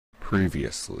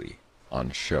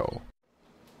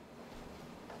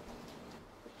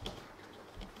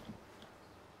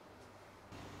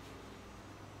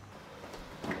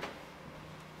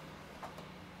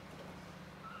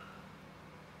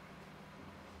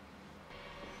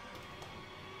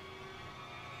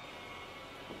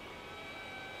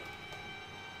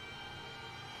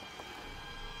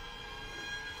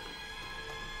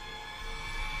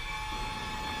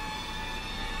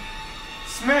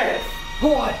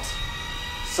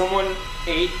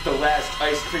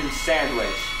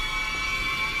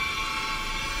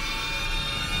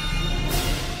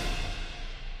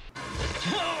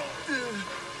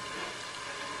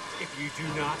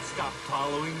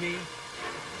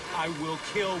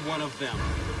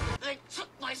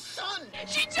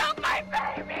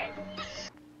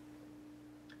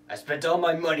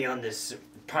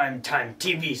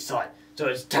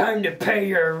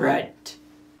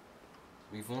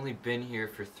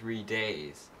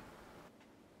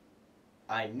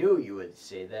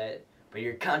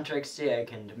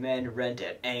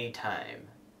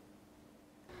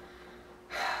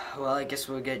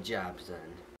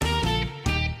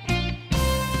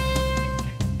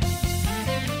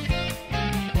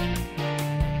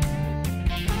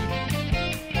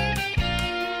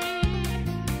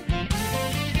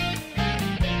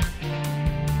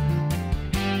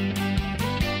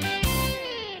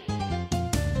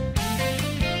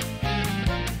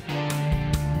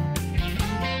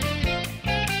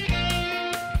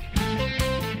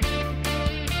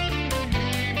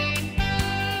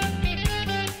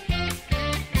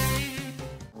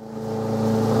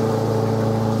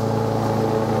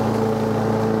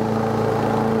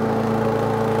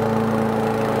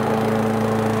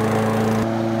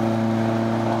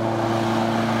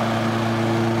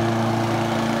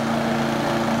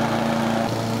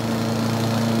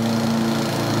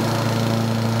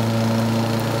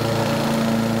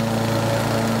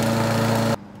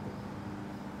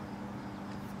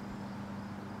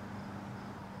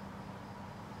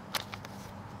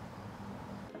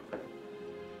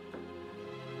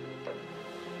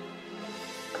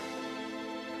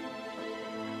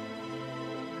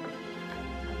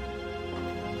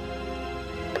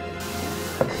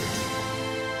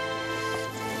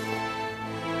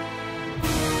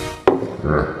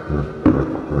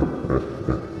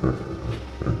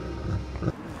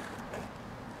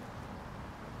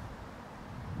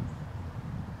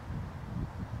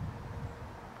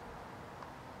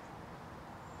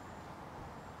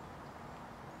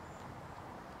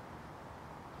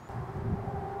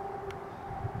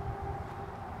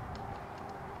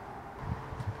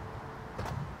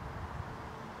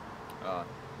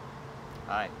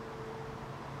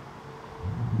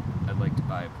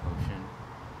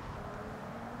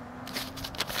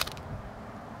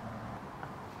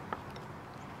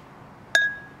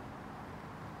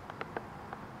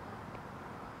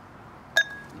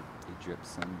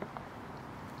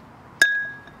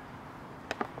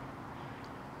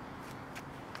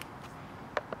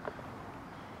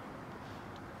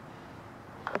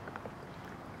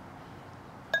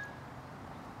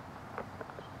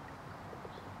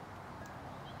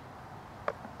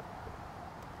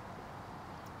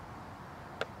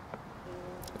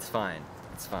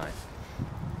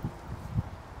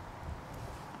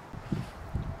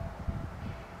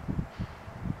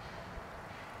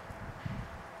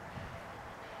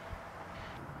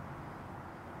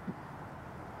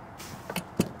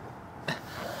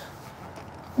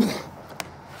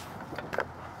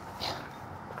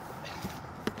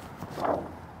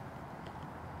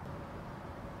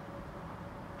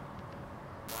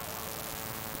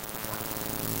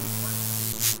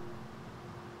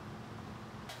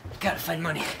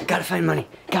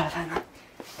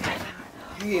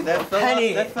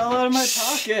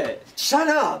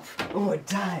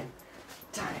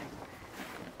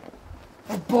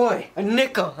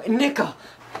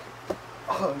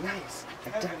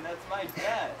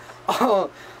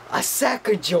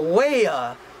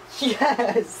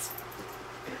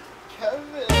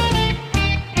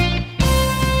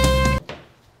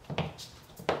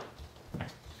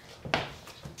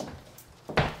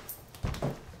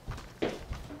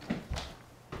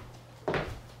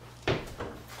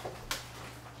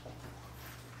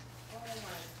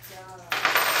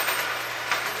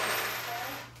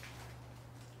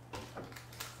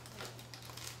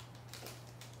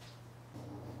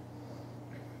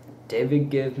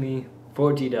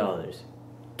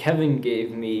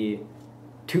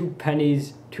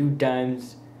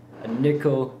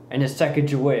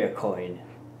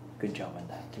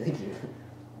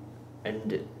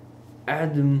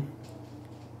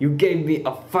You gave me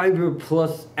a Fiber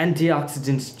Plus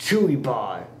Antioxidants Chewy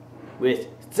Bar with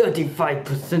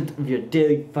 35% of your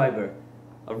daily fiber,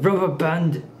 a rubber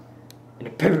band, and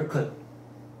a paperclip.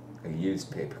 A used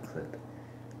paperclip.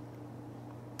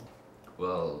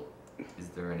 Well, is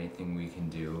there anything we can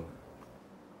do?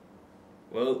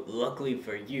 Well, luckily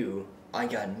for you, I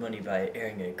got money by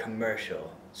airing a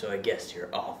commercial, so I guess you're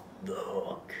off the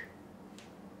hook.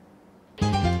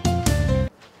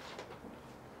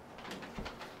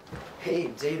 Hey,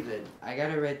 David, I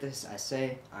gotta write this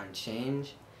essay on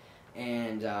change,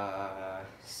 and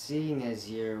seeing as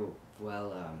you're,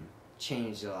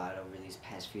 changed a lot over these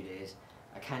past few days,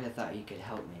 I kinda thought you could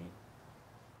help me.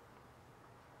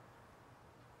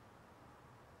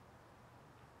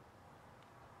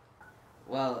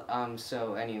 Well,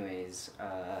 so anyways,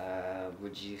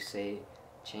 would you say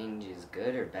change is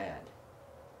good or bad?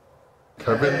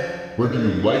 Kevin, whether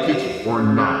you like it or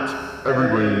not,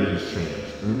 everybody needs change.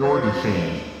 And in order to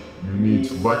change, you need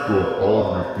to let go of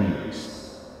all of your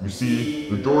fears. You see,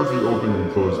 the doors we open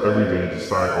and close every day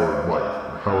decide our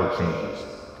life and how it changes.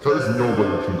 Because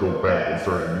nobody can go back and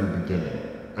start a new beginning,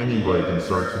 anybody can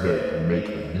start today and make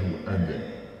a new ending.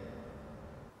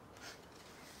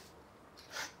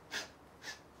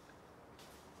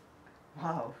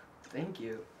 Wow, thank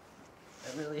you.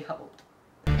 That really helped.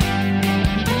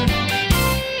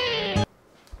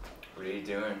 What are you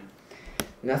doing?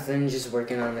 Nothing, just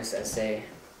working on this essay.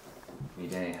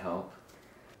 Need any help?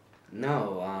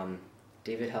 No,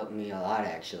 David helped me a lot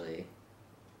actually.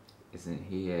 Isn't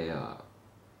he a,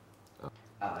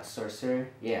 Sorcerer?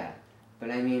 Yeah. But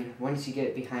I mean, once you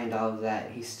get behind all of that,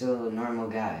 he's still a normal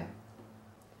guy.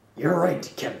 You're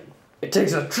right, Kevin. It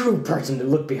takes a true person to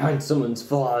look behind someone's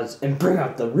flaws and bring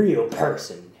out the real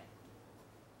person.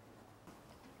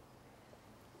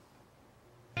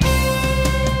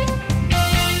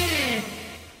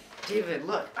 David,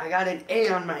 look, I got an A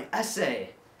on my essay.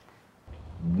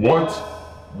 What?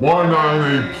 Why not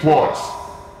an A plus?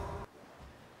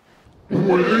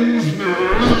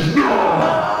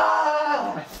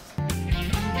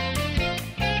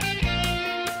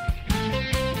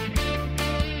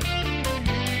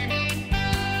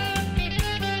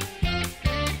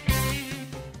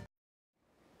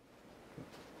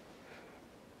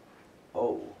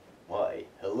 Oh, why,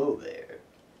 hello there.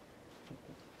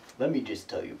 Let me just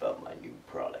tell you about my new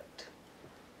product.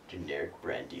 Generic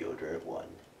brand deodorant 1.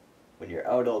 When you're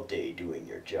out all day doing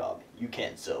your job, you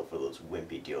can't settle for those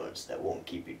wimpy deodorants that won't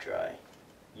keep you dry.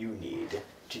 You need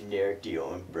generic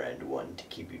deodorant brand 1 to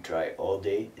keep you dry all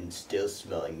day and still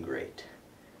smelling great.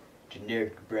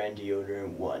 Generic brand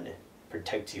deodorant 1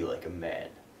 protects you like a man,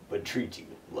 but treats you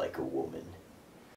like a woman.